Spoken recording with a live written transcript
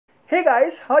Hey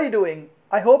guys, how are you doing?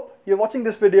 I hope you're watching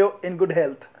this video in good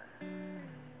health.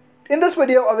 In this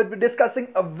video, I will be discussing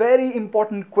a very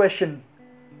important question.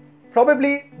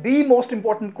 Probably the most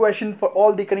important question for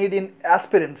all the Canadian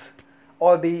aspirants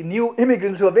or the new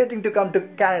immigrants who are waiting to come to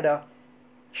Canada.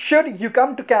 Should you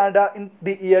come to Canada in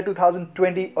the year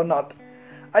 2020 or not?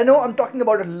 I know I'm talking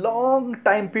about a long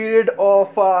time period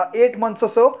of 8 months or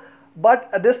so, but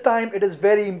at this time it is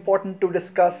very important to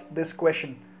discuss this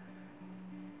question.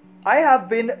 I have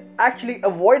been actually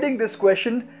avoiding this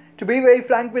question. To be very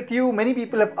frank with you, many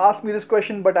people have asked me this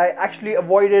question, but I actually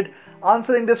avoided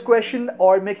answering this question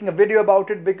or making a video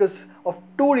about it because of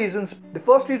two reasons. The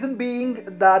first reason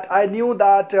being that I knew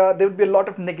that there would be a lot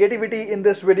of negativity in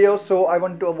this video, so I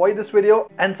wanted to avoid this video.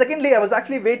 And secondly, I was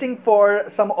actually waiting for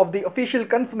some of the official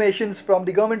confirmations from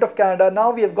the Government of Canada. Now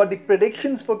we have got the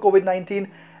predictions for COVID-19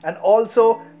 and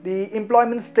also the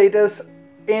employment status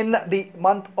in the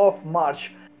month of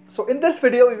March. So in this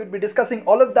video, we will be discussing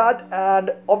all of that,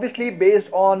 and obviously based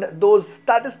on those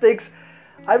statistics,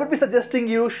 I would be suggesting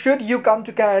you, should you come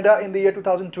to Canada in the year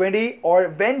 2020, or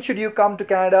when should you come to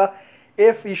Canada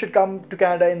if you should come to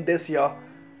Canada in this year.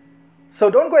 So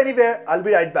don't go anywhere, I'll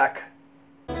be right back.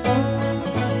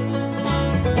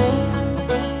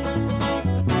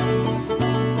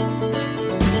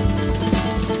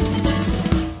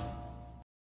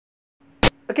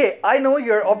 Okay, I know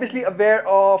you're obviously aware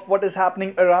of what is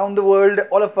happening around the world.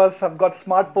 All of us have got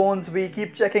smartphones. We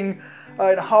keep checking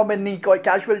how many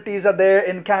casualties are there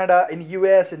in Canada, in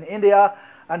US, in India,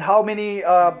 and how many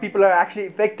people are actually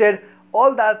affected.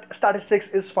 All that statistics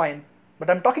is fine. But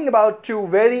I'm talking about two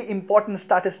very important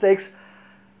statistics: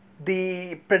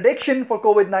 the prediction for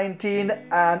COVID-19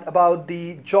 and about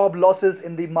the job losses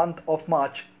in the month of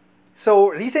March. So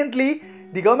recently,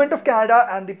 the Government of Canada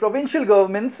and the provincial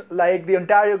governments like the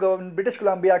Ontario government, British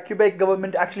Columbia, Quebec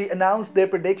government actually announced their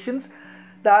predictions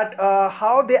that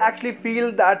how they actually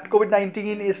feel that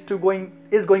COVID-19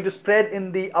 is going to spread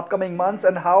in the upcoming months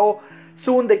and how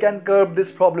soon they can curb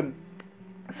this problem.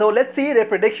 So let's see their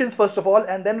predictions first of all,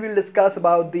 and then we'll discuss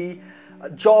about the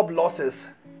job losses.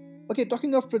 Okay,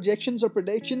 talking of projections or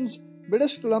predictions,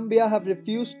 British Columbia have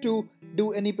refused to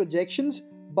do any projections,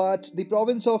 but the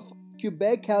province of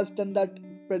Quebec has done that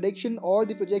prediction or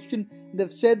the projection.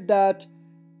 They've said that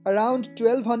around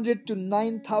 1,200 to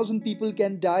 9,000 people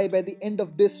can die by the end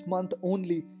of this month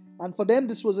only. And for them,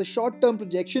 this was a short-term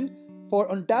projection.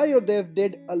 For Ontario, they've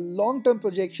did a long-term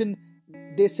projection.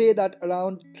 They say that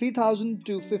around 3,000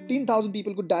 to 15,000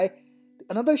 people could die.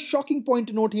 Another shocking point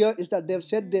to note here is that they've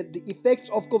said that the effects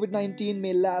of COVID-19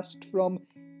 may last from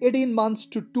 18 months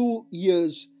to 2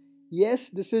 years. Yes,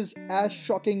 this is as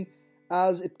shocking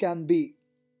as it can be.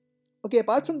 Okay,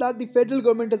 apart from that, the federal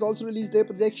government has also released their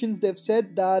projections. They've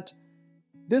said that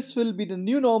this will be the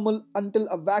new normal until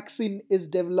a vaccine is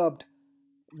developed.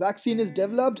 Vaccine is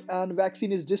developed and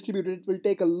vaccine is distributed. It will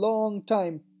take a long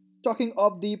time. Talking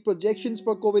of the projections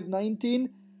for COVID-19,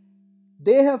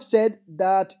 they have said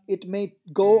that it may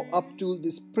go up to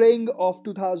the spring of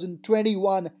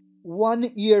 2021, 1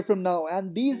 year from now.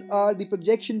 And these are the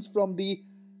projections from the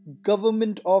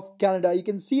Government of Canada. You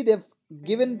can see they've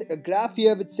given a graph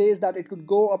here which says that it could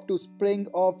go up to spring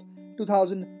of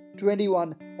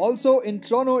 2021. Also in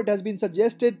Toronto, it has been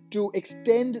suggested to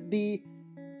extend the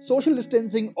social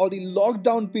distancing or the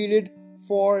lockdown period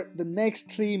for the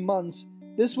next 3 months.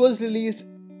 This was released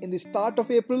in the start of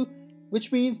April,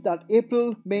 which means that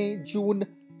April, May, June,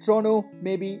 Toronto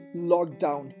may be locked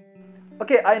down.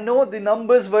 Okay, I know the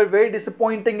numbers were very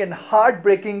disappointing and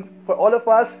heartbreaking for all of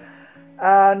us,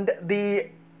 and the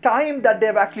time that they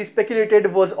have actually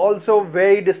speculated was also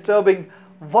very disturbing.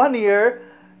 1 year,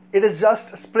 it is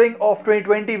just spring of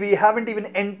 2020. We haven't even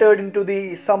entered into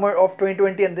the summer of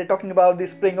 2020 and they're talking about the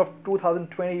spring of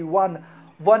 2021.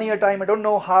 1 year time. I don't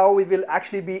know how we will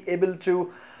actually be able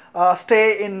to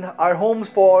stay in our homes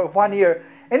for 1 year.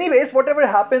 Anyways, whatever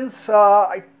happens,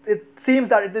 it seems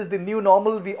that it is the new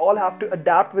normal. We all have to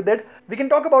adapt with it. We can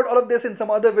talk about all of this in some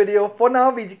other video. For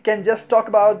now, we can just talk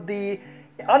about the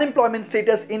unemployment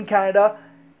status in Canada.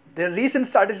 The recent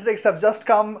statistics have just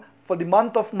come for the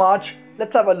month of March.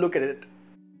 Let's have a look at it.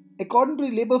 According to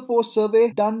the Labour Force survey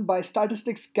done by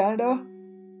Statistics Canada,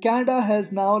 Canada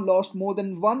has now lost more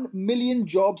than 1 million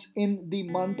jobs in the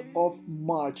month of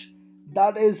March.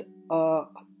 That is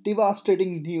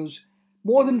devastating news.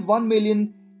 More than 1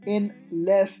 million in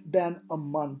less than a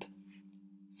month.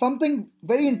 Something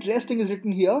very interesting is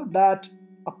written here that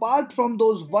apart from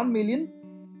those 1 million,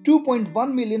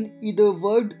 2.1 million either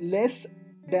worked less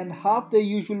than half their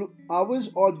usual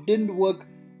hours or didn't work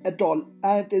at all.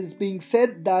 And it is being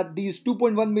said that these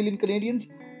 2.1 million Canadians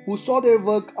who saw their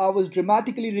work hours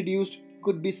dramatically reduced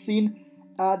could be seen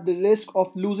at the risk of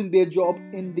losing their job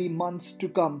in the months to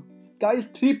come. Guys,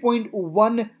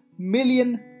 3.1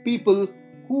 million people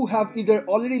who have either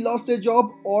already lost their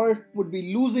job or would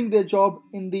be losing their job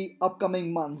in the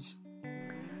upcoming months.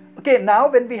 Okay,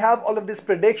 now when we have all of these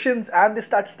predictions and the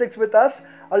statistics with us,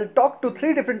 I'll talk to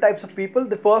three different types of people.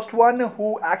 The first one,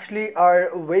 who actually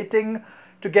are waiting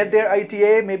to get their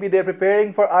ITA. Maybe they're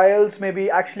preparing for IELTS, maybe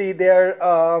actually they're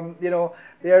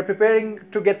they are preparing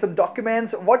to get some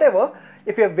documents, whatever.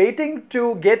 If you're waiting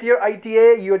to get your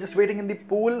ITA, you're just waiting in the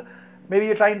pool, maybe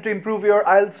you're trying to improve your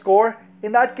IELTS score,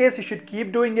 in that case you should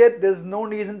keep doing it. There's no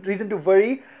reason to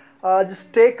worry. Just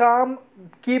stay calm,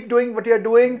 keep doing what you're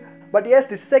doing. But yes,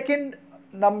 the second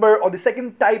number, or the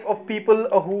second type of people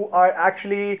who are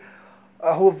actually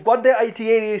who've got their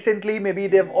ITA recently, maybe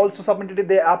they've also submitted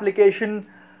their application.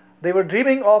 They were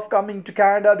dreaming of coming to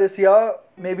Canada this year.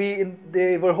 Maybe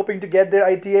they were hoping to get their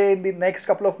ITA in the next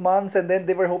couple of months, and then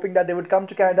they were hoping that they would come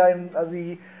to Canada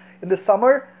in the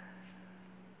summer.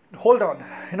 Hold on,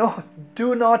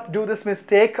 do not do this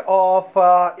mistake of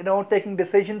taking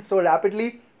decisions so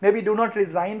rapidly. Maybe do not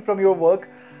resign from your work.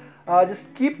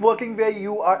 Just keep working where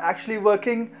you are actually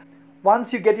working.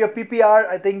 Once you get your PPR,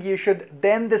 I think you should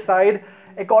then decide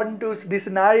according to the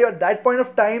scenario at that point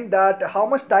of time, that how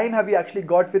much time have you actually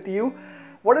got with you,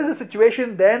 what is the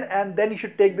situation then, and then you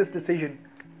should take this decision.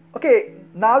 Okay,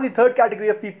 now the third category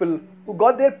of people who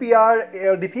got their PR,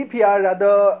 or the PPR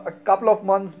rather, a couple of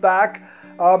months back.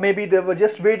 Maybe they were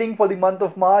just waiting for the month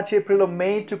of March, April or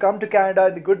May to come to Canada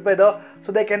in the good weather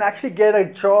so they can actually get a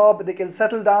job, they can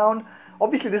settle down.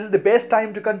 Obviously this is the best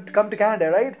time to come to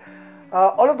Canada, right?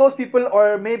 All of those people,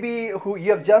 or maybe who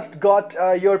you have just got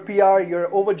your PR, you're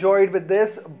overjoyed with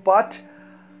this, but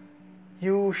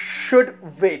you should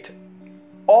wait.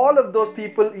 All of those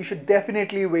people, you should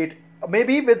definitely wait.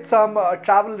 Maybe with some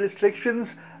travel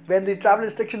restrictions, when the travel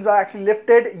restrictions are actually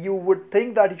lifted, you would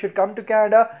think that you should come to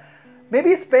Canada.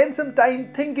 Maybe spend some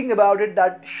time thinking about it,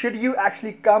 that should you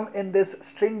actually come in this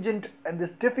stringent and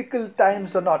this difficult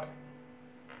times or not.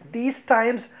 These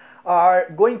times are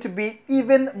going to be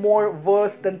even more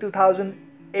worse than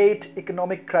 2008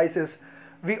 economic crisis.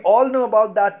 We all know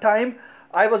about that time.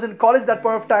 I was in college that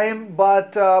point of time,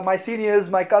 but my seniors,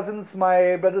 my cousins,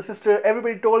 my brother, sister,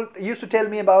 everybody used to tell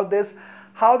me about this,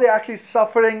 how they're actually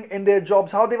suffering in their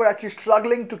jobs, how they were actually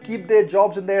struggling to keep their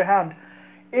jobs in their hand.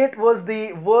 It was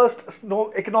the worst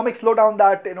economic slowdown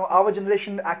that our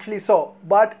generation actually saw.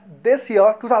 But this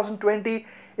year, 2020,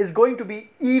 is going to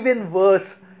be even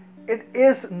worse. It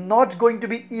is not going to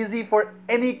be easy for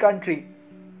any country,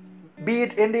 be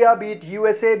it India, be it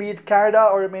USA, be it Canada,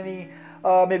 or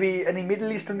maybe any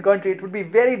Middle Eastern country. It would be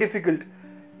very difficult.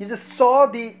 You just saw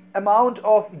the amount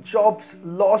of jobs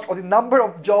lost, or the number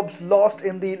of jobs lost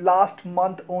in the last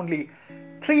month only.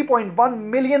 3.1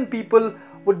 million people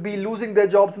would be losing their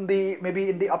jobs maybe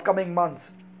in the upcoming months.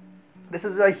 This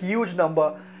is a huge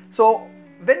number. So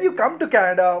when you come to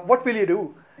Canada, what will you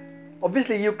do?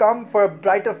 Obviously you come for a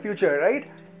brighter future, right?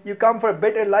 You come for a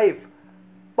better life.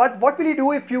 But what will you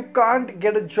do if you can't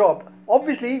get a job?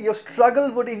 Obviously your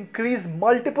struggle would increase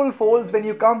multiple folds when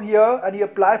you come here and you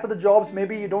apply for the jobs.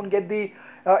 Maybe you don't get the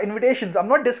invitations. I'm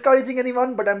not discouraging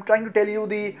anyone, but I'm trying to tell you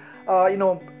the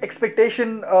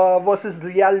expectation versus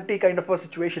reality kind of a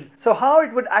situation. So how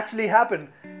it would actually happen?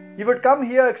 You would come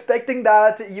here expecting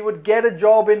that you would get a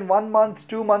job in 1 month,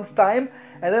 2 months time,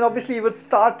 and then obviously you would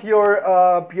start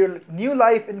your new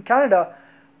life in Canada.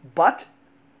 But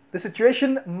the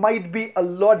situation might be a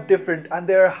lot different, and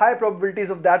there are high probabilities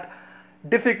of that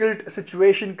difficult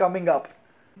situation coming up.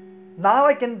 Now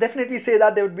I can definitely say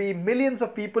that there would be millions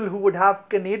of people who would have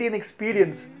Canadian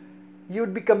experience. You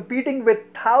would be competing with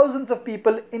thousands of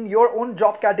people in your own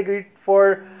job category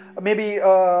for maybe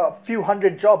a few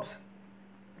hundred jobs.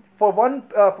 For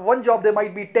one job there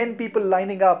might be 10 people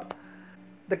lining up.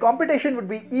 The competition would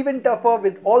be even tougher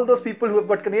with all those people who have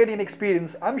got Canadian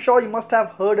experience. I'm sure you must have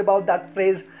heard about that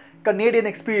phrase, Canadian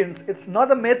experience. It's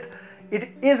not a myth, it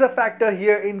is a factor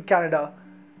here in Canada.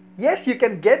 Yes, you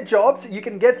can get jobs, you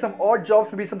can get some odd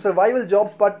jobs, maybe some survival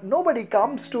jobs, but nobody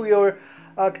comes to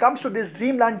this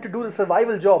dreamland to do the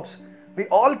survival jobs. We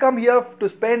all come here to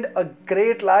spend a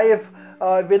great life.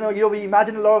 We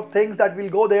imagine a lot of things, that we'll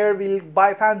go there, we'll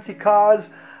buy fancy cars,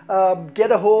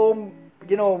 get a home,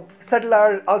 settle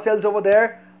ourselves over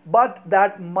there. But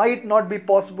that might not be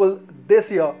possible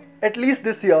this year, at least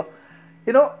this year.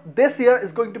 This year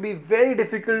is going to be very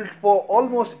difficult for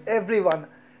almost everyone.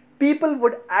 People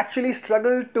would actually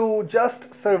struggle to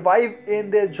just survive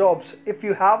in their jobs. If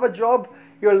you have a job,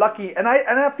 you're lucky, and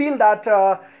I feel that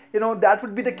that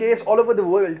would be the case all over the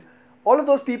world. all of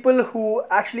those people who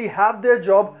actually have their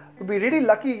job would be really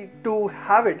lucky to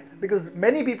have it, because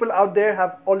many people out there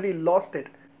have already lost it.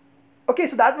 Okay,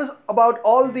 so that was about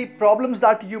all the problems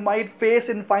that you might face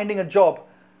in finding a job.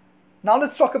 Now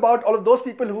let's talk about all of those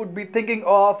people who would be thinking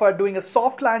of doing a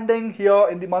soft landing here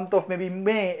in the month of maybe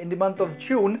May, in the month of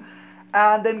June,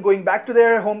 and then going back to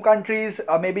their home countries,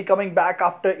 maybe coming back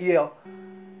after a year.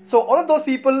 So all of those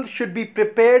people should be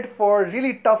prepared for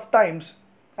really tough times.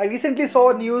 I recently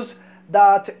saw news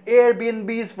that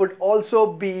Airbnbs would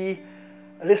also be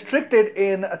restricted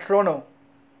in Toronto.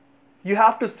 You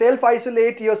have to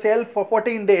self-isolate yourself for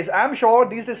 14 days. I'm sure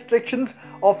these restrictions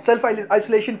of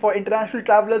self-isolation for international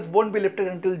travelers won't be lifted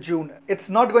until June. It's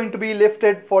not going to be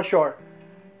lifted for sure.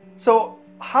 So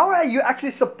how are you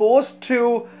actually supposed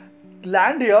to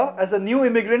land here as a new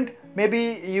immigrant?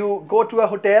 Maybe you go to a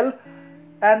hotel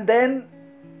and then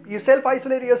you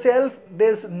self-isolate yourself.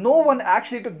 There's no one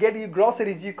actually to get you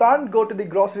groceries. You can't go to the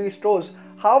grocery stores.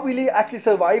 How will you actually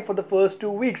survive for the first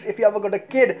 2 weeks? If you ever got a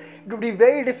kid, it would be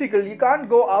very difficult. You can't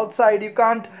go outside. You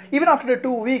can't, even after the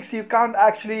 2 weeks, you can't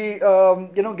actually,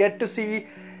 get to see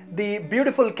the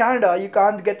beautiful Canada. You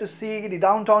can't get to see the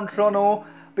downtown Toronto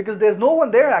because there's no one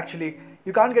there actually.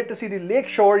 You can't get to see the lake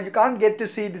shore. You can't get to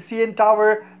see the CN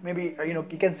Tower. Maybe,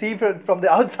 you can see from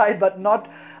the outside, but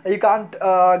not, you can't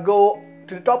go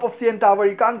to the top of CN Tower.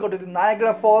 You can't go to the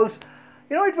Niagara Falls.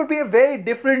 It would be a very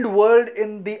different world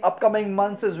in the upcoming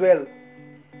months as well.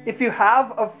 If you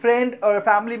have a friend or a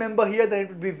family member here, then it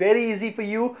would be very easy for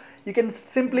you. You can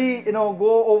simply,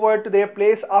 go over to their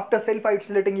place after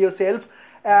self-isolating yourself,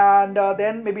 and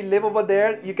then maybe live over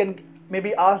there. You can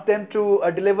maybe ask them to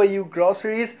deliver you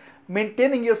groceries,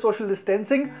 maintaining your social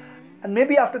distancing, and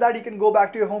maybe after that you can go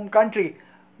back to your home country.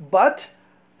 But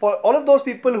for all of those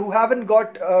people who haven't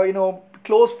got,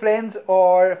 close friends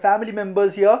or family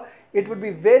members here, it would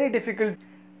be very difficult.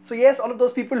 So yes, all of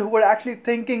those people who are actually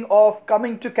thinking of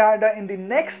coming to Canada in the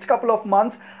next couple of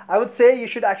months, I would say you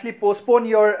should actually postpone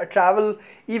your travel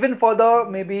even further,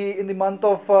 maybe in the month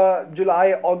of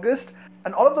July, August.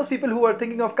 And all of those people who are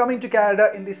thinking of coming to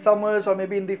Canada in the summers or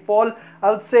maybe in the fall,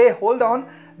 I would say hold on.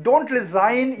 Don't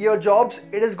resign your jobs.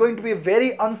 It is going to be a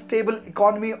very unstable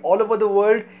economy all over the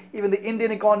world. Even the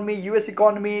Indian economy, US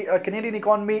economy, Canadian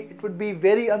economy, it would be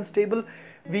very unstable.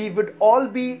 We would all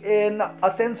be in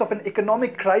a sense of an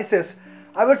economic crisis.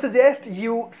 I would suggest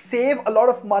you save a lot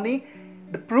of money.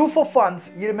 The proof of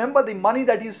funds, you remember the money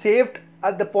that you saved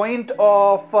at the point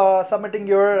of submitting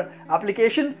your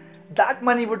application, that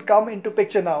money would come into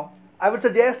picture now. I would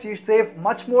suggest you save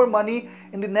much more money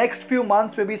in the next few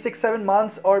months, maybe 6-7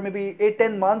 months or maybe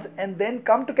 8-10 months, and then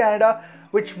come to Canada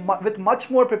with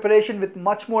much more preparation, with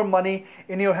much more money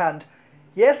in your hand.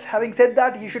 Yes, having said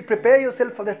that, you should prepare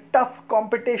yourself for the tough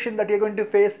competition that you're going to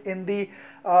face in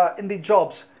the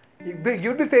jobs.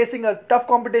 You'd be facing a tough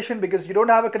competition because you don't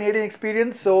have a Canadian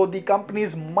experience, so the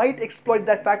companies might exploit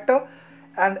that factor,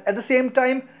 and at the same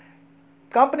time,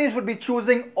 companies would be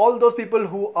choosing all those people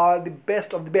who are the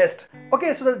best of the best.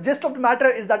 Okay, so the gist of the matter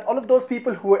is that all of those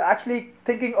people who are actually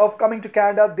thinking of coming to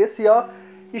Canada this year,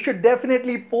 you should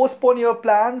definitely postpone your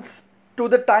plans to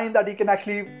the time that you can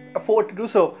actually afford to do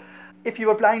so. If you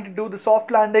were planning to do the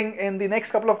soft landing in the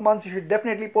next couple of months, you should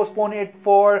definitely postpone it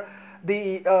for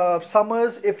the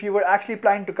summers. If you were actually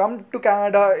planning to come to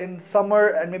Canada in summer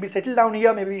and maybe settle down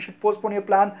here, maybe you should postpone your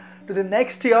plan to the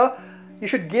next year. You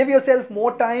should give yourself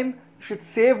more time. You should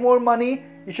save more money.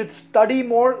 You should study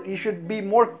more. You should be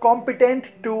more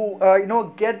competent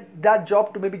to get that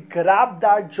job, to maybe grab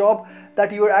that job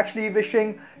that you are actually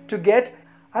wishing to get.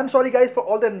 I'm sorry guys for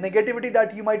all the negativity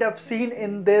that you might have seen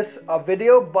in this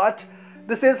video, but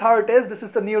this is how it is. This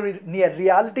is the new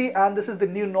reality, and this is the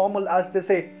new normal, as they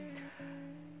say.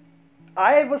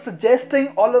 I was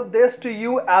suggesting all of this to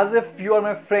you as if you are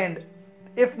my friend.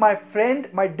 If my friend,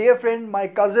 my dear friend, my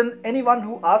cousin, anyone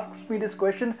who asks me this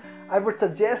question, I would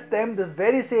suggest them the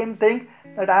very same thing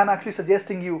that I am actually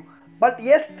suggesting you. But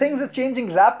yes, things are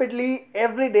changing rapidly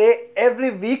every day,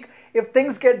 every week. If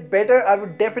things get better, I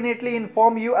would definitely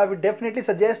inform you. I would definitely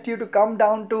suggest you to come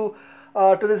down to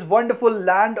this wonderful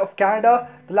land of Canada,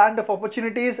 the land of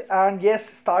opportunities, and yes,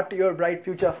 start your bright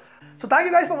future. So thank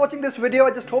you guys for watching this video.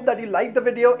 I just hope that you liked the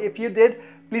video. If you did,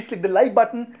 please click the like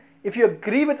button. If you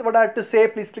agree with what I have to say,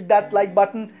 please click that like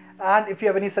button. And if you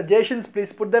have any suggestions,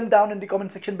 please put them down in the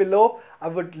comment section below. I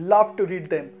would love to read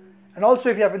them. And also,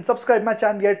 if you haven't subscribed my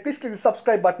channel yet, please click the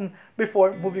subscribe button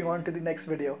before moving on to the next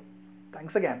video.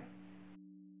 Thanks again.